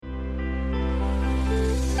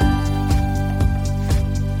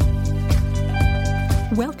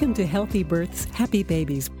Welcome to Healthy Births, Happy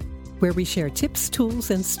Babies, where we share tips,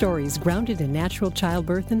 tools, and stories grounded in natural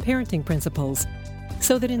childbirth and parenting principles,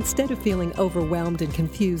 so that instead of feeling overwhelmed and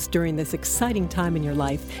confused during this exciting time in your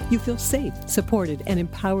life, you feel safe, supported, and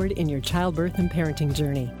empowered in your childbirth and parenting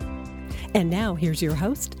journey. And now, here's your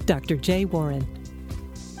host, Dr. Jay Warren.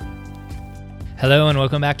 Hello, and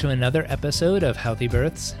welcome back to another episode of Healthy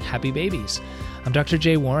Births, Happy Babies. I'm Dr.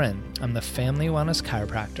 Jay Warren. I'm the Family Wellness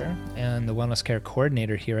Chiropractor and the Wellness Care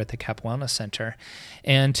Coordinator here at the CAP Wellness Center.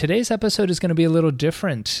 And today's episode is going to be a little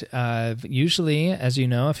different. Usually, as you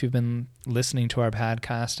know, if you've been listening to our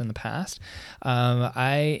podcast in the past,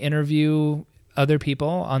 I interview other people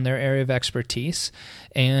on their area of expertise.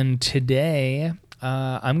 And today,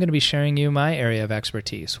 I'm going to be sharing you my area of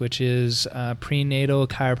expertise, which is prenatal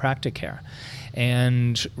chiropractic care,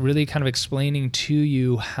 and really kind of explaining to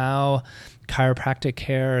you how chiropractic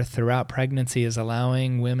care throughout pregnancy is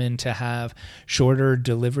allowing women to have shorter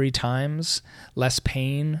delivery times, less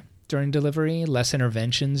pain during delivery, less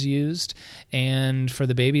interventions used, and for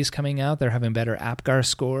the babies coming out, they're having better APGAR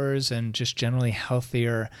scores and just generally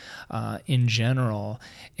healthier in general.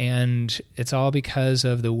 And it's all because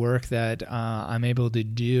of the work that I'm able to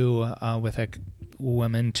do with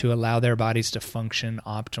women to allow their bodies to function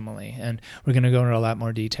optimally. And we're going to go into a lot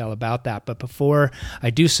more detail about that. But before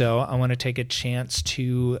I do so, I want to take a chance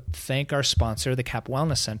to thank our sponsor, the CAP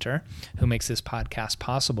Wellness Center, who makes this podcast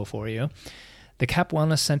possible for you. The CAP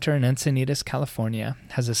Wellness Center in Encinitas, California,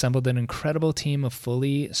 has assembled an incredible team of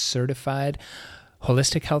fully certified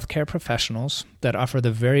holistic healthcare professionals that offer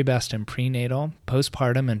the very best in prenatal,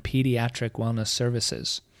 postpartum, and pediatric wellness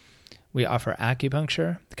services. We offer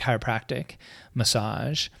acupuncture, chiropractic,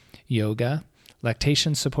 massage, yoga,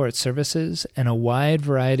 lactation support services, and a wide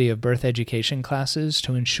variety of birth education classes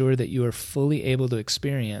to ensure that you are fully able to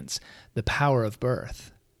experience the power of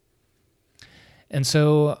birth. And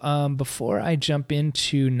so before I jump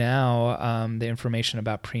into now the information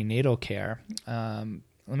about prenatal care,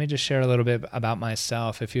 let me just share a little bit about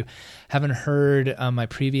myself. If you haven't heard my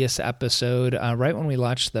previous episode, right when we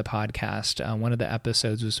launched the podcast, one of the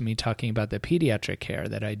episodes was me talking about the pediatric care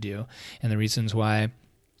that I do and the reasons why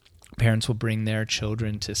parents will bring their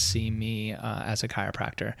children to see me as a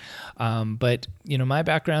chiropractor. But, you know, my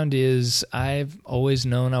background is I've always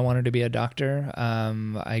known I wanted to be a doctor.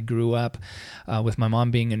 I grew up with my mom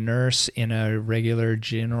being a nurse in a regular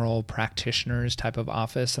general practitioner's type of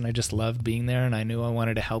office, and I just loved being there, and I knew I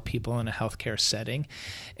wanted to help people in a healthcare setting.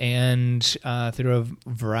 And through a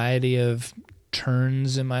variety of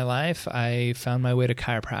turns in my life, I found my way to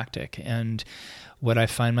chiropractic. And what I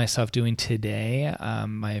find myself doing today,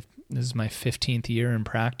 this is my 15th year in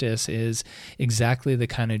practice, is exactly the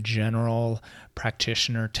kind of general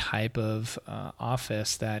practitioner type of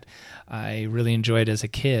office that I really enjoyed as a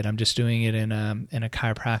kid. I'm just doing it in a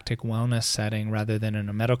chiropractic wellness setting rather than in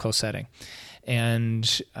a medical setting. And,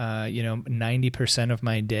 90% of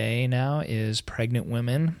my day now is pregnant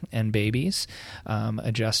women and babies,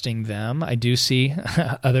 adjusting them. I do see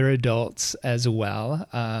other adults as well,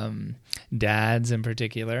 dads in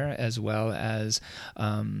particular, as well as,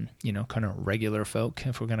 kind of regular folk,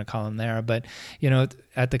 if we're going to call them there. But,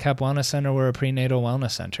 at the CAP Wellness Center, we're a prenatal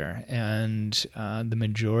wellness center. And the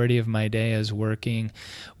majority of my day is working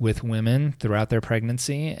with women throughout their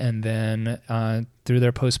pregnancy and then through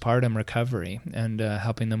their postpartum recovery and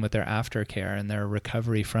helping them with their aftercare and their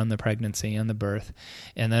recovery from the pregnancy and the birth.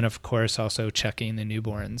 And then, of course, also checking the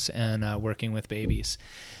newborns and working with babies.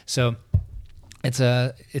 So it's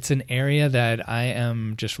an area that I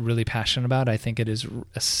am just really passionate about. I think it is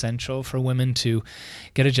essential for women to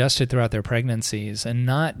get adjusted throughout their pregnancies, and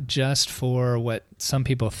not just for what some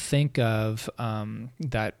people think of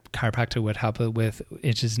that chiropractic would help with,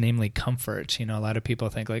 which is namely comfort. A lot of people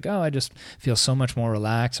think like, oh, I just feel so much more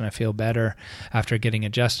relaxed and I feel better after getting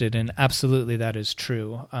adjusted. And absolutely that is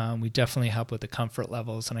true. We definitely help with the comfort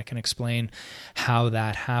levels, and I can explain how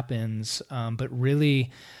that happens. But really,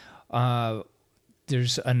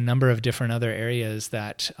 there's a number of different other areas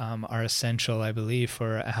that are essential, I believe,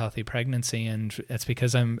 for a healthy pregnancy. And it's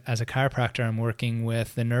because as a chiropractor, I'm working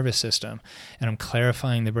with the nervous system, and I'm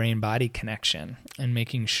clarifying the brain-body connection and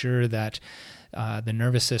making sure that the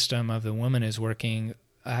nervous system of the woman is working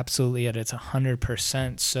absolutely at its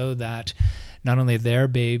 100%, so that not only their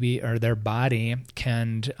baby or their body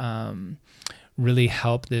can really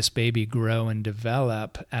help this baby grow and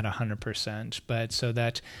develop at 100%, but so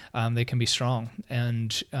that they can be strong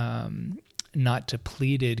and not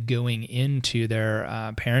depleted going into their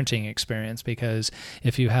parenting experience. Because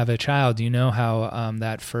if you have a child, you know how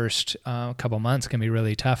that first couple months can be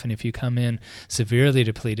really tough. And if you come in severely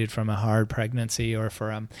depleted from a hard pregnancy or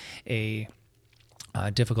from a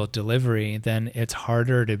difficult delivery, then it's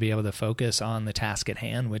harder to be able to focus on the task at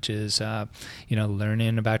hand, which is,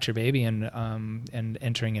 learning about your baby and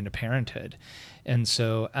entering into parenthood. And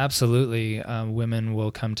so absolutely, women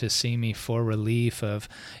will come to see me for relief of,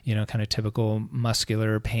 kind of typical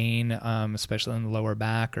muscular pain, especially in the lower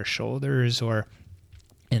back or shoulders, or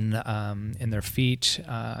in their feet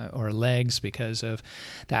or legs because of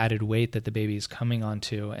the added weight that the baby is coming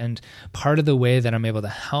onto. And part of the way that I'm able to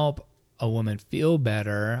help a woman feel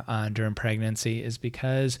better during pregnancy is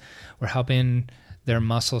because we're helping their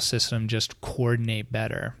muscle system just coordinate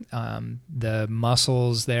better. The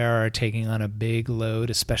muscles there are taking on a big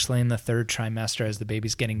load, especially in the third trimester as the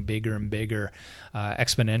baby's getting bigger and bigger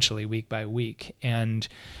exponentially week by week. And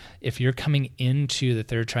if you're coming into the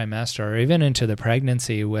third trimester or even into the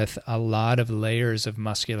pregnancy with a lot of layers of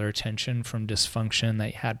muscular tension from dysfunction that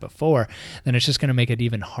you had before, then it's just going to make it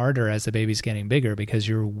even harder as the baby's getting bigger because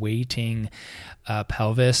you're weighting a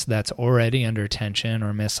pelvis that's already under tension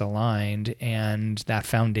or misaligned. And that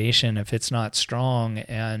foundation, if it's not strong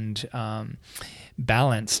and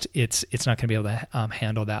balanced, it's not going to be able to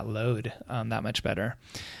handle that load that much better.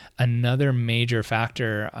 Another major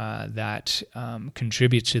factor that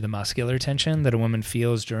contributes to the muscular tension that a woman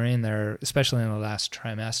feels during especially in the last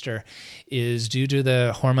trimester, is due to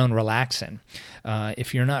the hormone relaxin.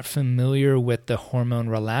 If you're not familiar with the hormone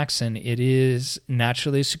relaxin, it is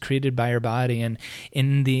naturally secreted by your body, and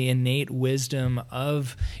in the innate wisdom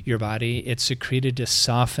of your body, it's secreted to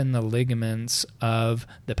soften the ligaments of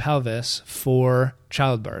the pelvis for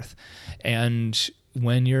childbirth. And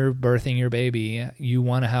when you're birthing your baby, you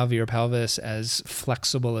want to have your pelvis as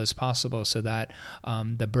flexible as possible so that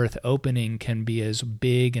the birth opening can be as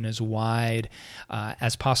big and as wide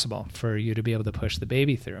as possible for you to be able to push the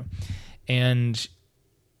baby through. And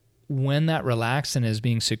when that relaxin is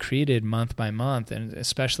being secreted month by month, and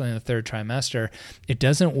especially in the third trimester, it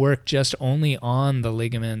doesn't work just only on the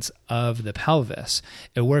ligaments of the pelvis.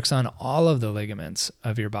 It works on all of the ligaments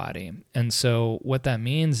of your body. And so what that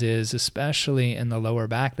means is, especially in the lower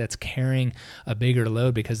back that's carrying a bigger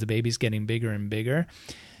load because the baby's getting bigger and bigger,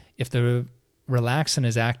 if the relaxin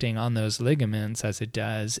is acting on those ligaments as it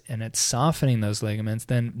does, and it's softening those ligaments,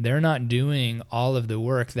 then they're not doing all of the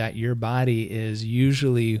work that your body is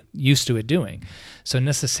usually used to it doing. So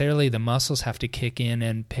necessarily the muscles have to kick in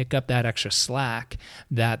and pick up that extra slack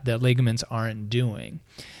that the ligaments aren't doing.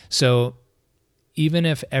 So even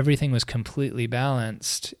if everything was completely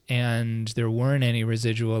balanced and there weren't any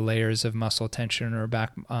residual layers of muscle tension or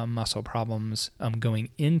back muscle problems going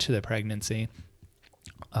into the pregnancy,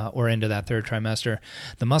 or into that third trimester,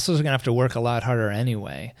 the muscles are going to have to work a lot harder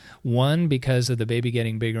anyway. One, because of the baby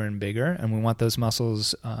getting bigger and bigger, and we want those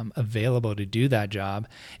muscles available to do that job.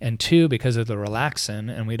 And two, because of the relaxin,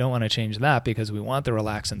 and we don't want to change that because we want the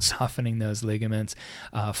relaxin softening those ligaments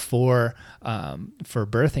for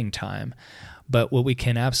birthing time. But what we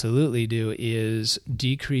can absolutely do is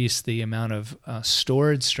decrease the amount of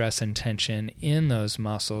stored stress and tension in those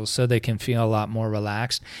muscles so they can feel a lot more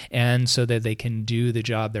relaxed and so that they can do the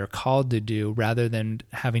job they're called to do rather than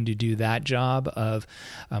having to do that job of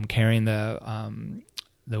carrying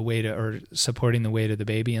the weight or supporting the weight of the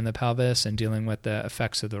baby in the pelvis and dealing with the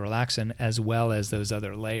effects of the relaxin as well as those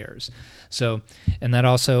other layers. So, and that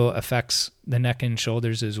also affects the neck and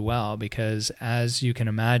shoulders as well, because as you can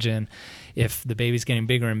imagine, if the baby's getting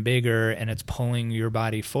bigger and bigger and it's pulling your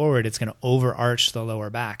body forward, it's going to overarch the lower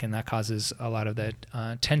back, and that causes a lot of the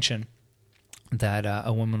tension that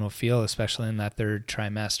a woman will feel, especially in that third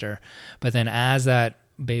trimester. But then as that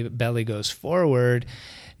belly goes forward,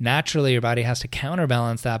 naturally your body has to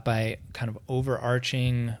counterbalance that by kind of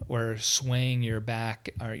overarching or swaying your back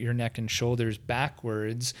or your neck and shoulders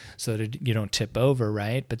backwards so that you don't tip over,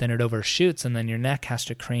 right? But then it overshoots, and then your neck has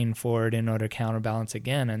to crane forward in order to counterbalance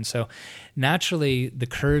again. And so naturally the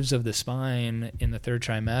curves of the spine in the third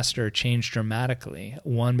trimester change dramatically,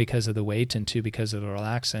 one because of the weight and two because of the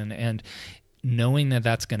relaxin. And knowing that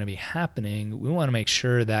that's going to be happening, we want to make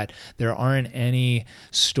sure that there aren't any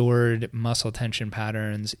stored muscle tension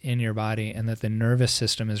patterns in your body and that the nervous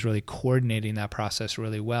system is really coordinating that process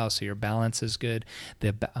really well. So your balance is good.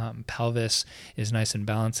 The pelvis is nice and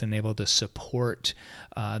balanced and able to support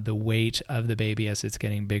the weight of the baby as it's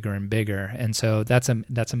getting bigger and bigger. And so that's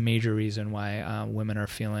a major reason why women are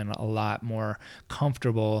feeling a lot more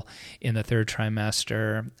comfortable in the third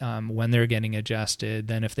trimester when they're getting adjusted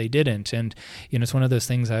than if they didn't. And it's one of those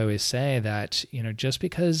things I always say that, just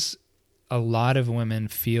because a lot of women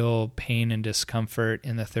feel pain and discomfort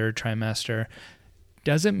in the third trimester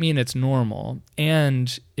doesn't mean it's normal.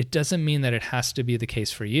 And it doesn't mean that it has to be the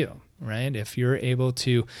case for you, right? If you're able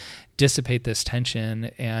to dissipate this tension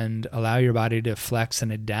and allow your body to flex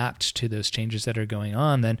and adapt to those changes that are going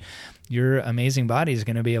on, then your amazing body is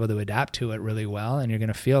going to be able to adapt to it really well, and you're going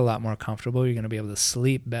to feel a lot more comfortable. You're going to be able to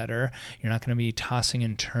sleep better. You're not going to be tossing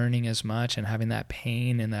and turning as much and having that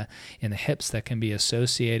pain in the hips that can be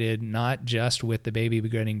associated not just with the baby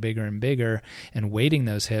getting bigger and bigger and weighting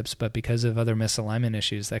those hips, but because of other misalignment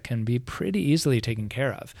issues that can be pretty easily taken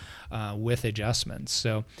care of with adjustments.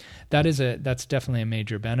 So that's definitely a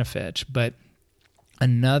major benefit. But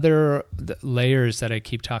another layers that I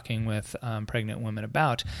keep talking with pregnant women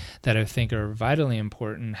about that I think are vitally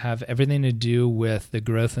important have everything to do with the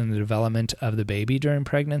growth and the development of the baby during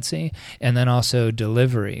pregnancy, and then also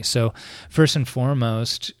delivery. So first and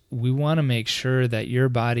foremost, we want to make sure that your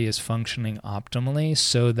body is functioning optimally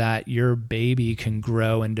so that your baby can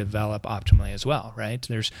grow and develop optimally as well, right?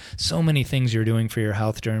 There's so many things you're doing for your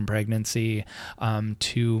health during pregnancy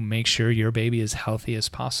to make sure your baby is healthy as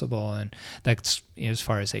possible. And that's as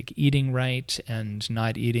far as like eating right and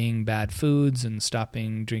not eating bad foods and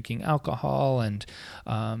stopping drinking alcohol and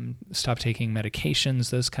stop taking medications,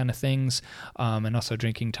 those kind of things, and also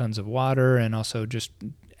drinking tons of water, and also just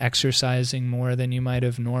exercising more than you might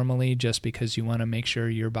have normally, just because you want to make sure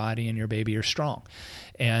your body and your baby are strong.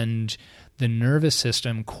 And the nervous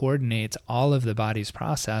system coordinates all of the body's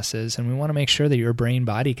processes, and we want to make sure that your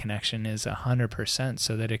brain-body connection is 100%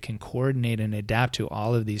 so that it can coordinate and adapt to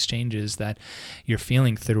all of these changes that you're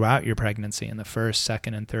feeling throughout your pregnancy in the first,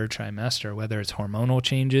 second, and third trimester, whether it's hormonal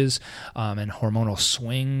changes and hormonal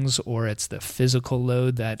swings, or it's the physical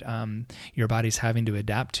load that your body's having to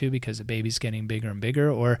adapt to because the baby's getting bigger and bigger,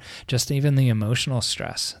 or just even the emotional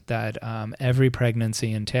stress that every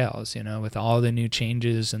pregnancy entails, with all the new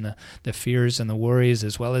changes and the fears and the worries,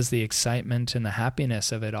 as well as the excitement and the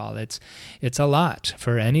happiness of it all. It's a lot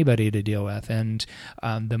for anybody to deal with. And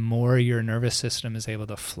the more your nervous system is able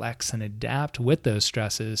to flex and adapt with those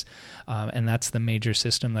stresses, and that's the major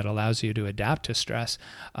system that allows you to adapt to stress,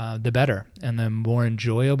 the better. And the more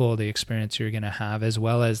enjoyable the experience you're going to have, as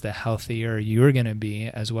well as the healthier you're going to be,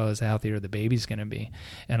 as well as the healthier the baby's going to be.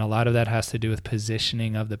 And a lot of that has to do with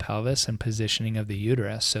positioning of the pelvis and positioning of the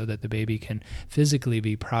uterus so that the baby can physically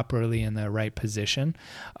be properly in the right position,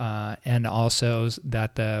 and also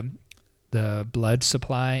that the blood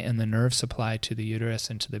supply and the nerve supply to the uterus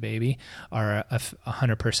and to the baby are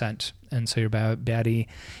 100%. And so your body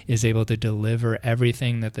is able to deliver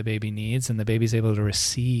everything that the baby needs, and the baby's able to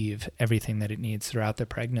receive everything that it needs throughout the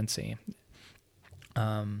pregnancy.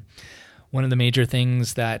 One of the major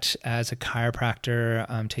things that, as a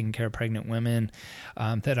chiropractor, taking care of pregnant women,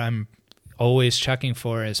 that I'm always checking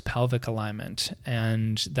for is pelvic alignment.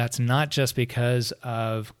 And that's not just because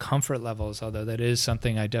of comfort levels, although that is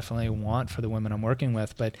something I definitely want for the women I'm working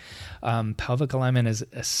with, but pelvic alignment is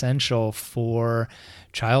essential for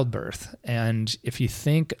childbirth. And if you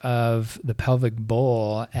think of the pelvic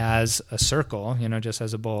bowl as a circle, just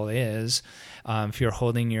as a bowl is, if you're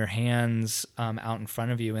holding your hands out in front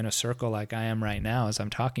of you in a circle like I am right now as I'm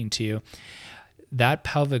talking to you, that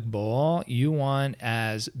pelvic bowl you want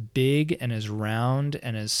as big and as round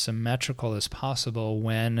and as symmetrical as possible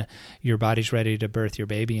when your body's ready to birth your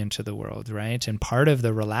baby into the world, right? And part of the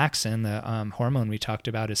relaxin, the hormone we talked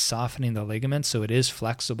about, is softening the ligaments so it is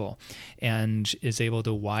flexible and is able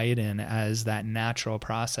to widen as that natural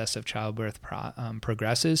process of childbirth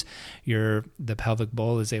progresses. The pelvic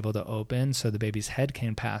bowl is able to open so the baby's head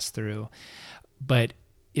can pass through. But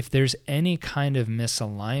if there's any kind of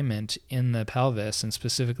misalignment in the pelvis, and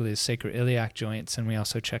specifically the sacroiliac joints, and we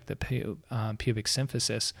also check the pubic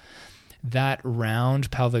symphysis, that round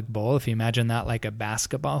pelvic bowl, if you imagine that like a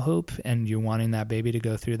basketball hoop, and you're wanting that baby to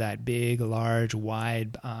go through that big, large,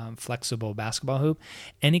 wide, flexible basketball hoop,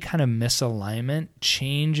 any kind of misalignment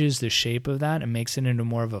changes the shape of that and makes it into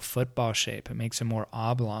more of a football shape. It makes it more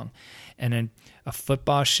oblong. And a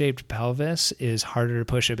football-shaped pelvis is harder to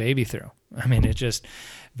push a baby through. I mean, it just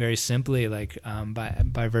very simply, like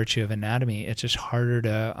by virtue of anatomy, it's just harder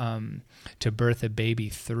to birth a baby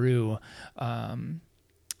through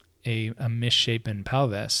a misshapen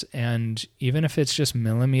pelvis. And even if it's just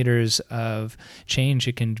millimeters of change,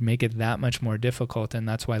 it can make it that much more difficult. And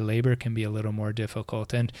that's why labor can be a little more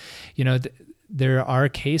difficult. And, there are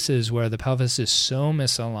cases where the pelvis is so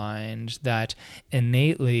misaligned that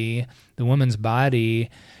innately the woman's body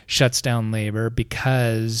shuts down labor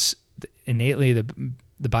because innately the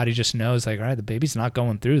body just knows, like, all right, the baby's not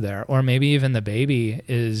going through there. Or maybe even the baby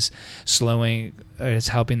is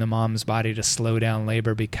helping the mom's body to slow down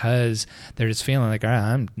labor because they're just feeling like, all right,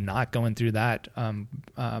 I'm not going through that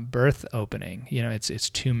birth opening. It's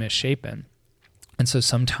too misshapen. And so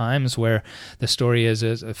sometimes where the story is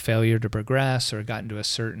a failure to progress or gotten to a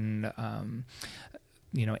certain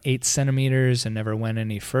 8 centimeters and never went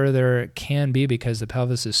any further, it can be because the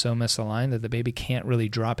pelvis is so misaligned that the baby can't really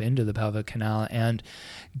drop into the pelvic canal and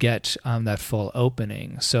get that full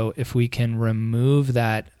opening. So if we can remove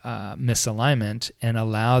that misalignment and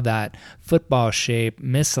allow that football shape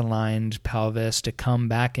misaligned pelvis to come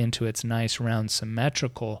back into its nice round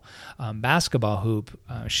symmetrical basketball hoop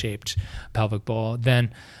shaped pelvic bowl,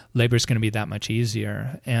 then labor is going to be that much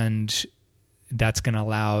easier. And that's going to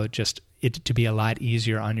allow just it to be a lot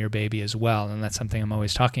easier on your baby as well. And that's something I'm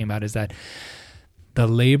always talking about, is that the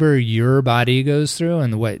labor your body goes through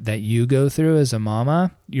and the way that you go through as a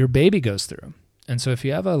mama, your baby goes through. And so if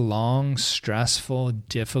you have a long, stressful,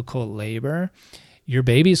 difficult labor, your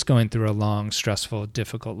baby's going through a long, stressful,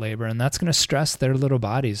 difficult labor, and that's going to stress their little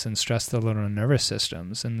bodies and stress their little nervous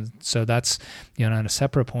systems. And so that's, on a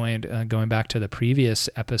separate point, going back to the previous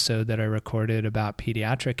episode that I recorded about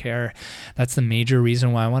pediatric care, that's the major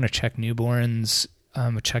reason why I want to check newborns,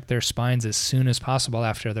 check their spines as soon as possible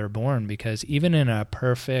after they're born, because even in a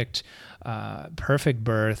perfect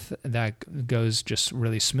birth that goes just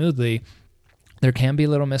really smoothly, there can be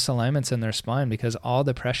little misalignments in their spine because all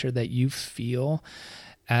the pressure that you feel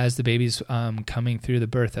as the baby's coming through the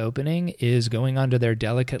birth opening is going onto their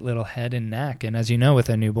delicate little head and neck. And as you know, with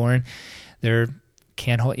a newborn, they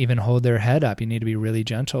can't even hold their head up. You need to be really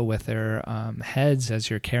gentle with their heads as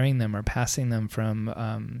you're carrying them or passing them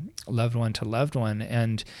from loved one to loved one.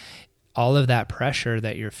 And all of that pressure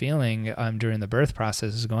that you're feeling during the birth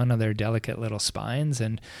process is going on their delicate little spines,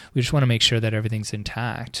 and we just want to make sure that everything's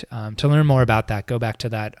intact. To learn more about that, go back to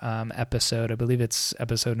that episode. I believe it's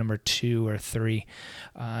episode number 2 or 3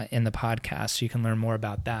 in the podcast. So you can learn more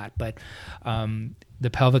about that. But the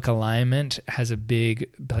pelvic alignment plays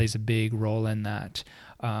a big role in that.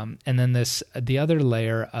 And then the other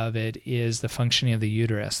layer of it is the functioning of the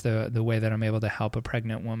uterus, the way that I'm able to help a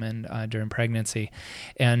pregnant woman during pregnancy.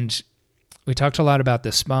 And we talked a lot about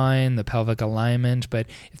the spine, the pelvic alignment, but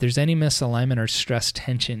if there's any misalignment or stress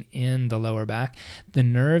tension in the lower back, the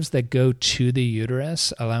nerves that go to the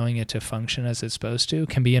uterus, allowing it to function as it's supposed to,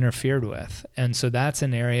 can be interfered with. And so that's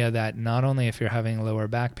an area that not only if you're having lower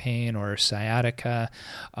back pain or sciatica,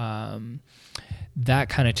 that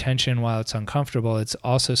kind of tension, while it's uncomfortable, it's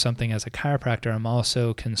also something as a chiropractor, I'm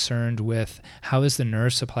also concerned with how is the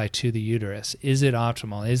nerve supply to the uterus? Is it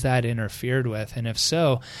optimal? Is that interfered with? And if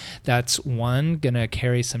so, that's one, going to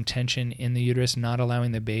carry some tension in the uterus, not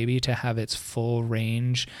allowing the baby to have its full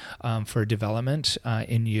range for development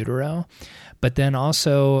in utero. But then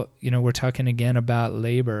also, we're talking again about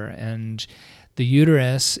labor, and the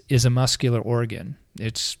uterus is a muscular organ.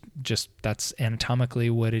 It's just, that's anatomically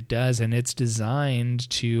what it does, and it's designed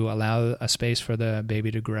to allow a space for the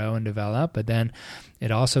baby to grow and develop, but then it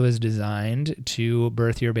also is designed to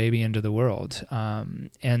birth your baby into the world.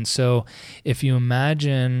 And so if you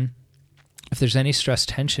imagine if there's any stress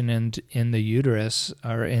tension in the uterus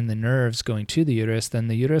or in the nerves going to the uterus, then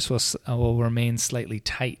the uterus will remain slightly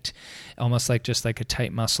tight, almost like just like a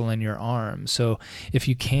tight muscle in your arm. So if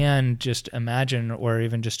you can just imagine, or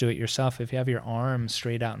even just do it yourself, if you have your arm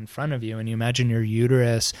straight out in front of you and you imagine your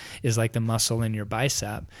uterus is like the muscle in your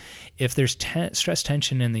bicep, if there's stress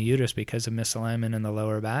tension in the uterus because of misalignment in the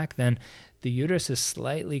lower back, then the uterus is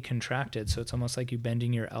slightly contracted. So it's almost like you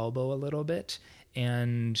bending your elbow a little bit,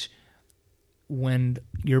 and when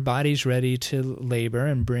your body's ready to labor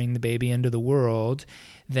and bring the baby into the world,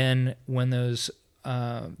 then when those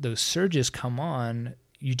surges come on,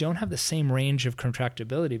 you don't have the same range of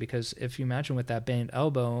contractibility, because if you imagine with that bent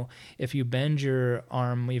elbow, if you bend your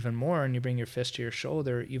arm even more and you bring your fist to your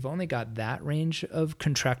shoulder, you've only got that range of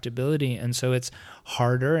contractibility. And so it's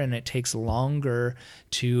harder and it takes longer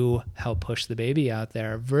to help push the baby out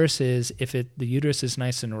there, versus if the uterus is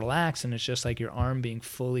nice and relaxed and it's just like your arm being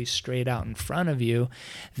fully straight out in front of you,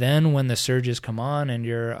 then when the surges come on and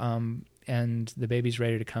and the baby's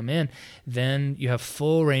ready to come in, then you have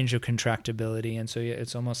full range of contractibility. And so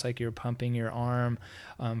it's almost like you're pumping your arm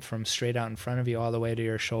from straight out in front of you all the way to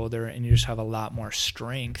your shoulder, and you just have a lot more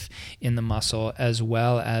strength in the muscle as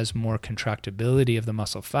well as more contractibility of the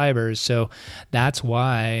muscle fibers. So that's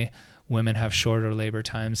why women have shorter labor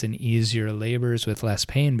times and easier labors with less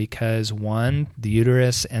pain, because one, the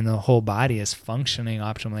uterus and the whole body is functioning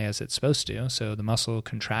optimally as it's supposed to. So the muscle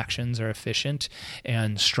contractions are efficient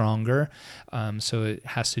and stronger. So it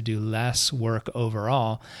has to do less work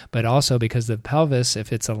overall, but also because the pelvis,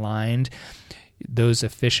 if it's aligned, those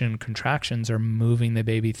efficient contractions are moving the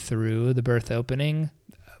baby through the birth opening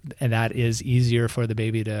and that is easier for the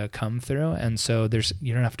baby to come through. And so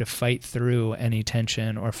you don't have to fight through any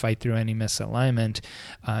tension or fight through any misalignment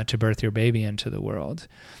to birth your baby into the world.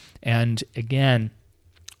 And again,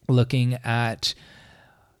 looking at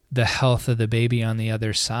the health of the baby on the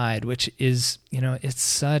other side, which is, it's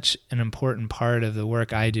such an important part of the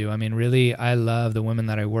work I do. I mean, really, I love the women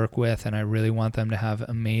that I work with, and I really want them to have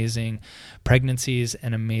amazing pregnancies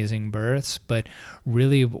and amazing births. But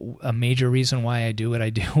really, a major reason why I do what I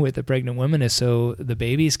do with the pregnant women is so the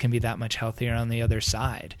babies can be that much healthier on the other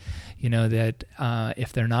side. That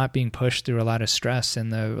if they're not being pushed through a lot of stress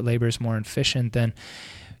and the labor is more efficient, then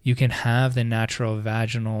you can have the natural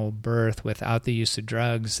vaginal birth without the use of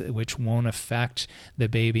drugs, which won't affect the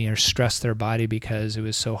baby or stress their body because it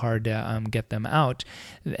was so hard to get them out.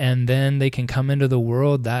 And then they can come into the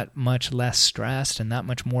world that much less stressed and that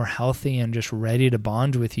much more healthy and just ready to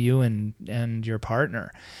bond with you and your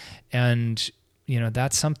partner. And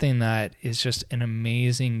that's something that is just an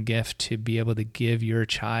amazing gift to be able to give your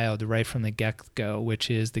child right from the get-go,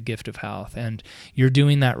 which is the gift of health. And you're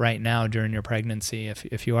doing that right now during your pregnancy,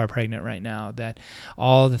 if you are pregnant right now, that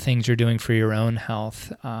all the things you're doing for your own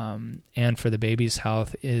health and for the baby's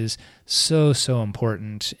health is so, so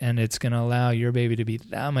important. And it's going to allow your baby to be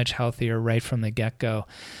that much healthier right from the get-go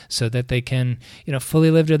so that they can,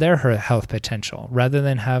 fully live to their health potential rather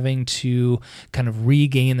than having to kind of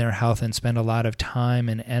regain their health and spend a lot of time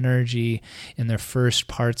and energy in their first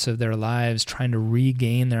parts of their lives trying to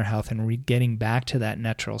regain their health and getting back to that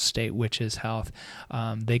natural state, which is health.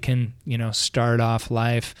 They can, start off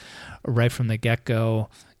life right from the get-go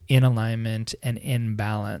in alignment and in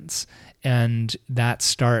balance. And that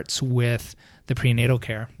starts with the prenatal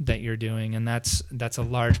care that you're doing, and that's a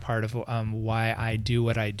large part of why I do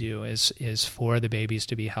what I do is for the babies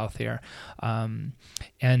to be healthier.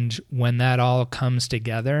 And when that all comes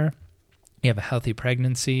together, you have a healthy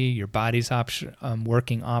pregnancy, your body's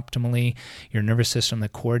working optimally, your nervous system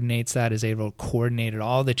that coordinates that is able to coordinate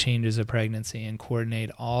all the changes of pregnancy and coordinate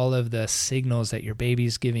all of the signals that your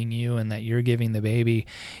baby's giving you and that you're giving the baby,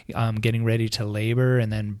 getting ready to labor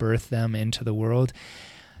and then birth them into the world.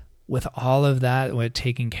 With all of that, with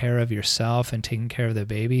taking care of yourself and taking care of the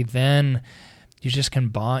baby, then you just can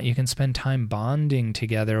bond. You can spend time bonding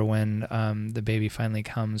together when the baby finally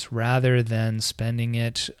comes, rather than spending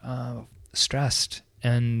it stressed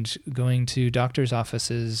and going to doctor's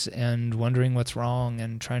offices and wondering what's wrong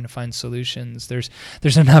and trying to find solutions. There's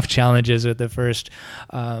enough challenges with the first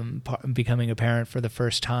becoming a parent for the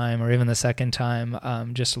first time or even the second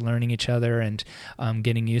time, just learning each other and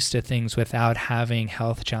getting used to things without having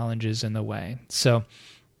health challenges in the way. So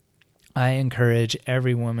I encourage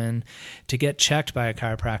every woman to get checked by a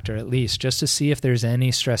chiropractor at least, just to see if there's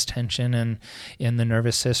any stress tension in the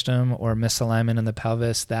nervous system or misalignment in the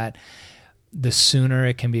pelvis, that the sooner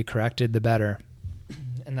it can be corrected, the better.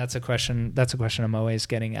 And that's a question I'm always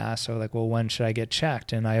getting asked. So like, well, when should I get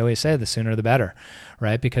checked? And I always say the sooner the better,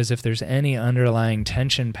 right? Because if there's any underlying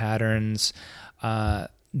tension patterns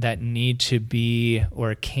that need to be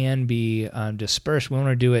or can be dispersed, we want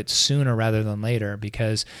to do it sooner rather than later,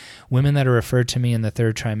 because women that are referred to me in the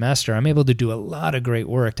third trimester, I'm able to do a lot of great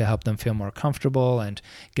work to help them feel more comfortable and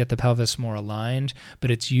get the pelvis more aligned, but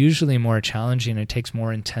it's usually more challenging. It takes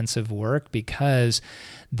more intensive work because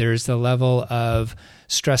there's the level of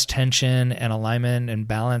stress, tension, and alignment and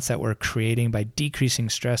balance that we're creating by decreasing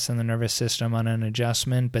stress in the nervous system on an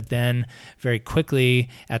adjustment. But then very quickly,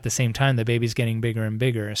 at the same time, the baby's getting bigger and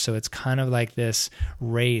bigger. So it's kind of like this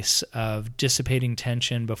race of dissipating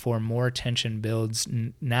tension before more tension builds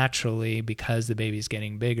naturally because the baby's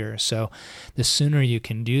getting bigger. So the sooner you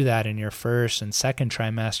can do that in your first and second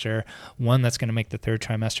trimester, one, that's going to make the third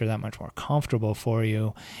trimester that much more comfortable for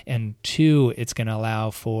you. And two, it's going to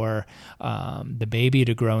allow for the baby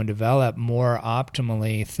to grow and develop more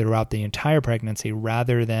optimally throughout the entire pregnancy,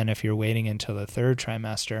 rather than if you're waiting until the third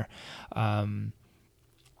trimester.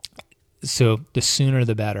 So the sooner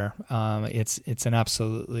the better. It's an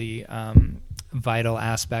absolutely vital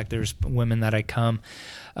aspect. There's women that come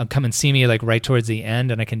and see me like right towards the end,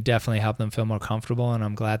 and I can definitely help them feel more comfortable. And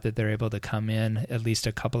I'm glad that they're able to come in at least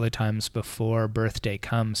a couple of times before birthday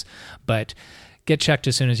comes. But get checked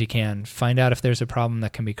as soon as you can. Find out if there's a problem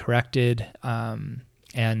that can be corrected,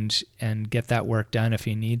 and get that work done if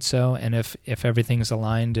you need so. And if everything's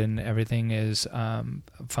aligned and everything is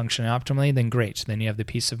functioning optimally, then great. Then you have the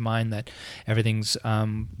peace of mind that everything's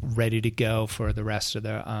ready to go for the rest of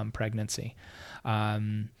the pregnancy.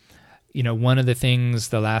 One of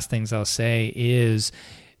the last things I'll say is,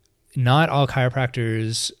 not all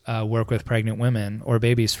chiropractors work with pregnant women or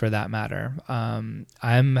babies for that matter. I'm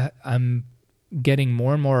getting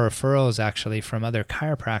more and more referrals actually from other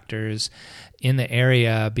chiropractors in the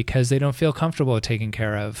area because they don't feel comfortable taking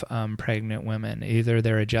care of pregnant women. Either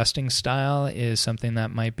their adjusting style is something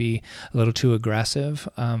that might be a little too aggressive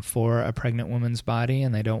for a pregnant woman's body,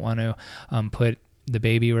 and they don't want to put the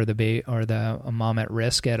baby or the mom at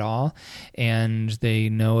risk at all, and they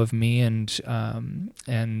know of me and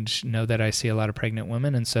know that I see a lot of pregnant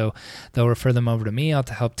women, and so they'll refer them over to me. I'll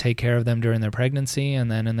help take care of them during their pregnancy,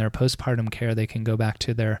 and then in their postpartum care, they can go back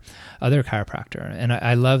to their other chiropractor. And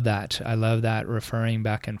I love that. I love that referring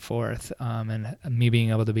back and forth, and me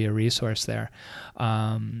being able to be a resource there.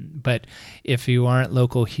 But if you aren't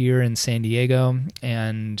local here in San Diego,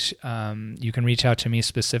 and you can reach out to me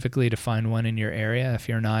specifically to find one in your area. If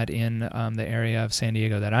you're not in the area of San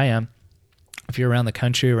Diego that I am, if you're around the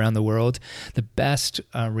country, around the world, the best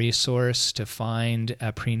resource to find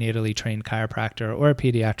a prenatally trained chiropractor or a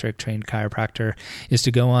pediatric trained chiropractor is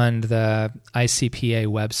to go on the ICPA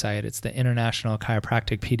website. It's the International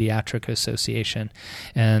Chiropractic Pediatric Association,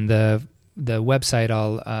 and the website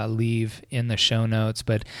I'll leave in the show notes,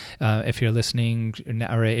 but if you're listening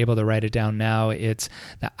or able to write it down now, it's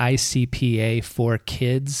the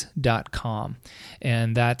ICPA4kids.com.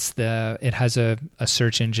 And it has a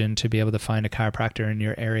search engine to be able to find a chiropractor in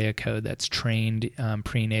your area code that's trained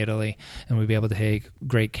prenatally and will be able to take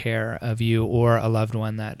great care of you or a loved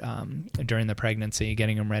one that during the pregnancy,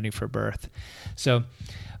 getting them ready for birth. So,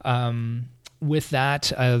 with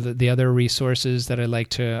that, the other resources that I'd like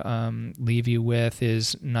to leave you with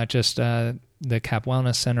is not just the Cap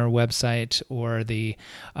Wellness Center website or the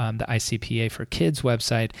ICPA for Kids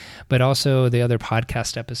website, but also the other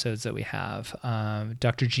podcast episodes that we have.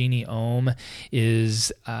 Dr. Jeannie Ohm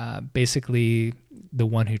is basically the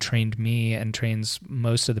one who trained me and trains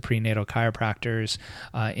most of the prenatal chiropractors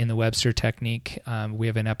in the Webster technique. We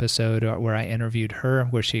have an episode where I interviewed her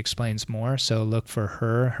where she explains more. So look for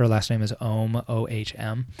her. Her last name is Ohm,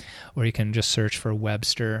 O-H-M, or you can just search for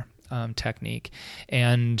Webster technique.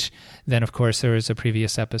 And then, of course, there was a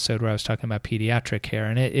previous episode where I was talking about pediatric care,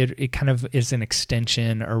 and it kind of is an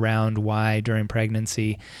extension around why during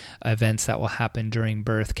pregnancy events that will happen during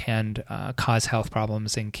birth can cause health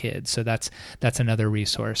problems in kids. So that's another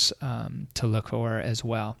resource to look for as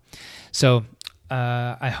well. So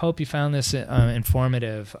I hope you found this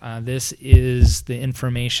informative. This is the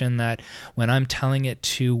information that when I'm telling it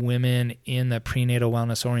to women in the prenatal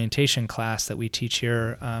wellness orientation class that we teach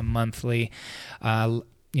here monthly,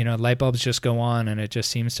 light bulbs just go on, and it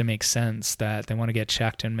just seems to make sense that they want to get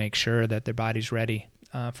checked and make sure that their body's ready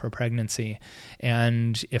for pregnancy.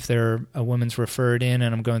 And if a woman's referred in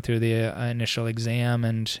and I'm going through the initial exam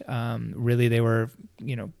and really they were,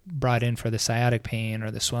 brought in for the sciatic pain or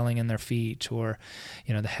the swelling in their feet or,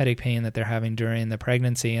 the headache pain that they're having during the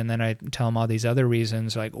pregnancy. And then I tell them all these other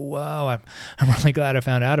reasons like, whoa, I'm really glad I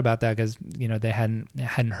found out about that because, they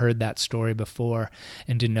hadn't heard that story before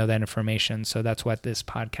and didn't know that information. So that's what this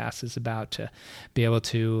podcast is about, to be able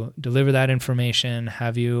to deliver that information,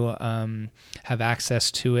 have you have access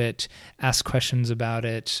to it, ask questions about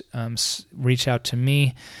it, reach out to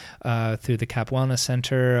me through the Cap Wellness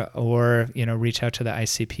Center, or reach out to the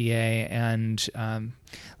ICPA, and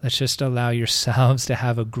let's just allow yourselves to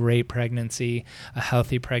have a great pregnancy, a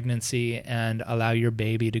healthy pregnancy, and allow your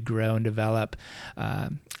baby to grow and develop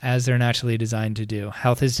as they're naturally designed to do.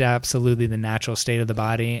 Health is absolutely the natural state of the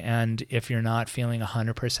body, and if you're not feeling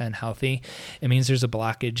 100% healthy, it means there's a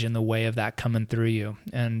blockage in the way of that coming through you.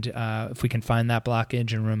 And if we can find that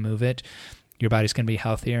blockage and remove it, your body's going to be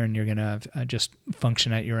healthier and you're going to just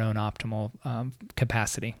function at your own optimal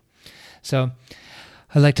capacity. So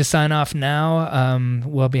I'd like to sign off now.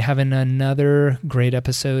 We'll be having another great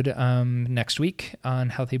episode next week on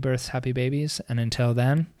Healthy Births, Happy Babies. And until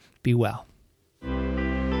then, be well.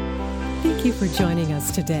 Thank you for joining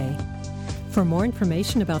us today. For more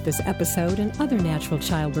information about this episode and other natural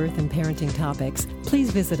childbirth and parenting topics,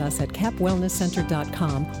 please visit us at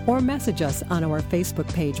capwellnesscenter.com or message us on our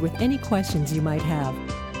Facebook page with any questions you might have.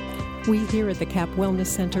 We here at the Cap Wellness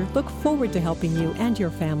Center look forward to helping you and your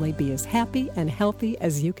family be as happy and healthy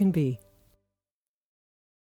as you can be.